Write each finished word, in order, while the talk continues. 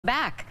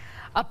Back.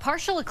 A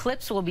partial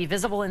eclipse will be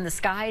visible in the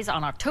skies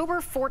on October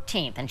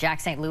 14th. And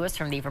Jack St. Louis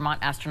from the Vermont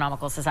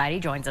Astronomical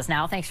Society joins us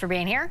now. Thanks for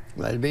being here.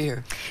 Glad to be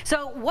here.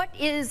 So what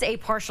is a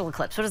partial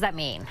eclipse? What does that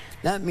mean?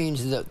 That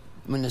means that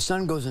when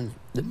the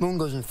moon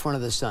goes in front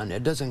of the sun,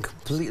 it doesn't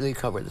completely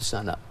cover the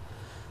sun up.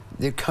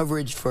 The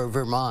coverage for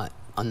Vermont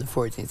on the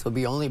 14th will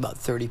be only about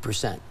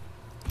 30%.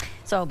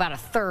 So about a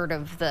third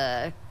of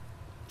the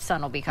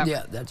sun will be covered.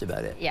 Yeah, that's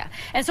about it. Yeah.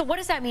 And so what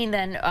does that mean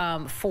then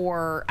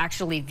for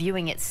actually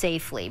viewing it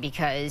safely?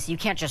 Because you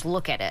can't just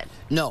look at it.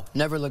 No,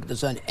 never look at the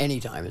sun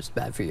anytime. It's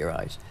bad for your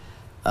eyes.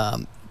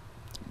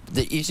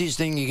 The easiest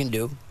thing you can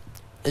do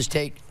is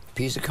take a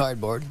piece of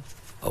cardboard,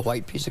 a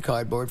white piece of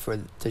cardboard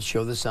to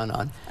show the sun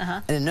on,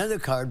 and another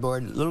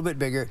cardboard, a little bit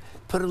bigger,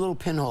 put a little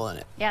pinhole in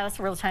it. Yeah, that's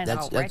a real tiny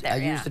hole right there.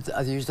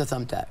 I used a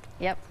thumbtack.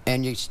 Yep.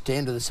 And you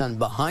stand with the sun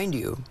behind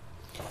you,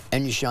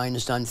 and you shine the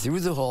sun through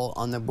the hole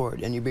on the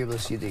board, and you'll be able to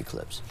see the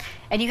eclipse.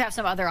 And you have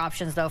some other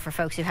options, though, for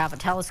folks who have a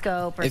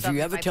telescope or something. If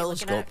you have a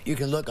telescope, you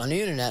can look on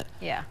the internet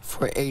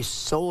for a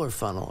solar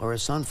funnel or a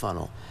sun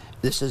funnel.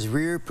 This is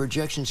rear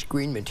projection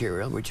screen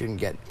material, which you can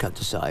get cut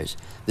to size.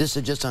 This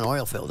is just an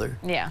oil filter.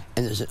 Yeah.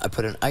 And I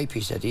put an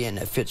eyepiece at the end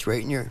that fits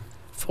right in your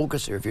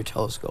focuser of your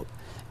telescope.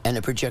 And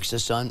it projects the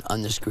sun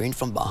on the screen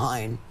from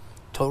behind,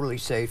 totally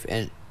safe,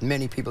 and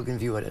many people can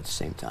view it at the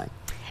same time.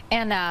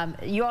 And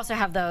you also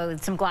have, though,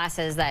 some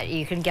glasses that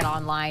you can get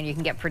online, you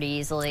can get pretty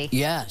easily.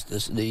 Yes,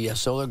 the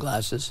solar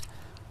glasses.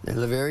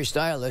 They're very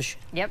stylish.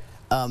 Yep.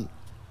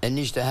 It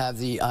needs to have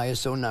the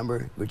ISO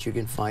number, which you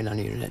can find on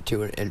the internet,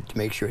 too, and to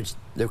make sure it's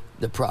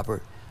the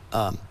proper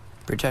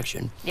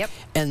protection. Yep.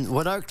 And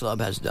what our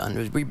club has done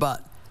is we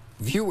bought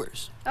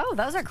viewers. Oh,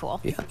 those are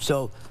cool. Yeah,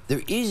 so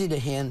they're easy to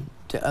hand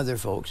to other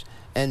folks.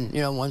 And, you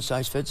know, one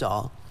size fits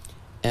all.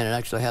 And it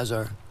actually has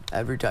our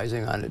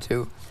advertising on it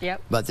too.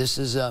 Yep. But this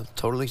is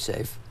totally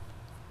safe.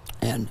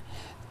 And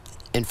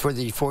for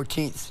the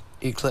 14th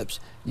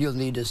eclipse, you'll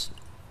need this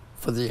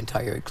for the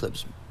entire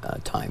eclipse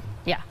time.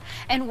 Yeah.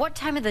 And what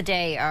time of the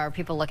day are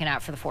people looking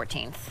at for the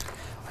 14th?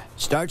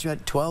 Starts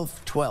at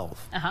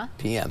 12:12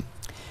 p.m.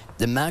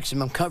 The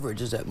maximum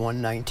coverage is at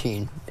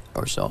 1:19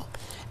 or so,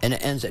 and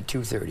it ends at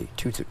 2:30,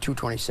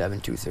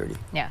 2:27, 2:30.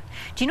 Yeah.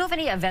 Do you know of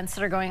any events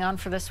that are going on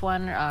for this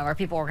one? Are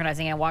people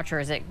organizing a watch, or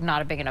is it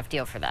not a big enough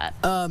deal for that?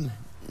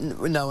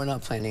 No, we're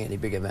not planning any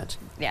big events.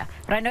 Yeah,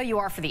 but I know you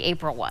are for the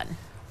April one.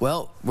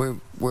 Well,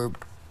 we're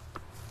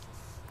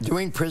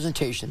doing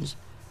presentations.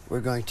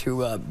 We're going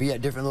to be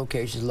at different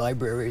locations,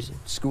 libraries,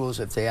 schools,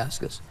 if they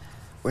ask us.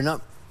 We're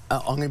not.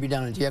 I'm going to be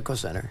down at the Echo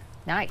Center.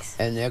 Nice.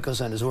 And the Echo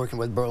Center is working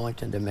with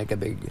Burlington to make a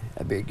big.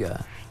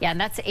 Yeah,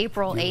 and that's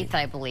April 8th,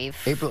 I believe.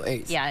 April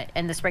 8th. Yeah,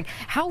 in the spring.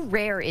 How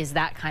rare is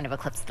that kind of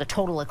eclipse, the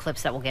total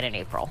eclipse that we'll get in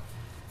April?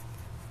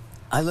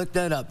 I looked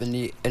that up, and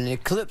an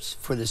eclipse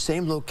for the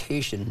same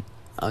location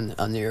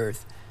on the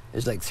Earth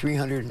is like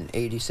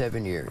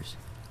 387 years.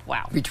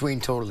 Wow.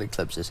 Between total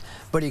eclipses.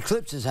 But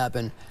eclipses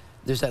happen,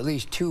 there's at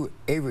least 2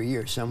 every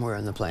year somewhere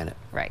on the planet.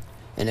 Right.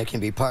 And it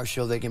can be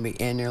partial, they can be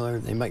annular,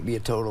 they might be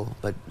a total,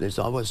 but there's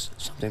always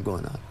something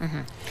going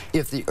on.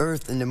 If the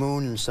Earth and the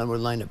Moon and the Sun would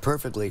line up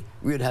perfectly,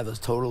 we would have a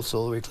total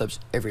solar eclipse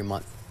every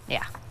month.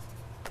 Yeah.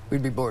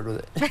 We'd be bored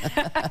with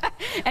it.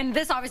 And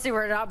this, obviously,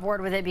 we're not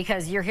bored with it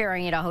because you're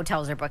hearing, you know,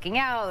 hotels are booking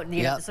out.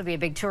 You know, this will be a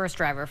big tourist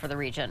driver for the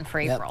region for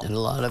April. And a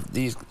lot of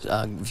these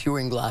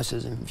viewing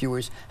glasses and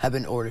viewers have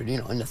been ordered, you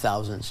know, in the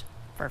thousands.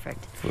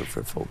 Perfect.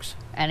 For folks.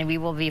 And we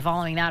will be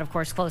following that, of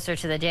course, closer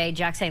to the day.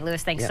 Jack St.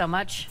 Louis, thanks so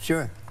much.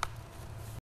 Sure.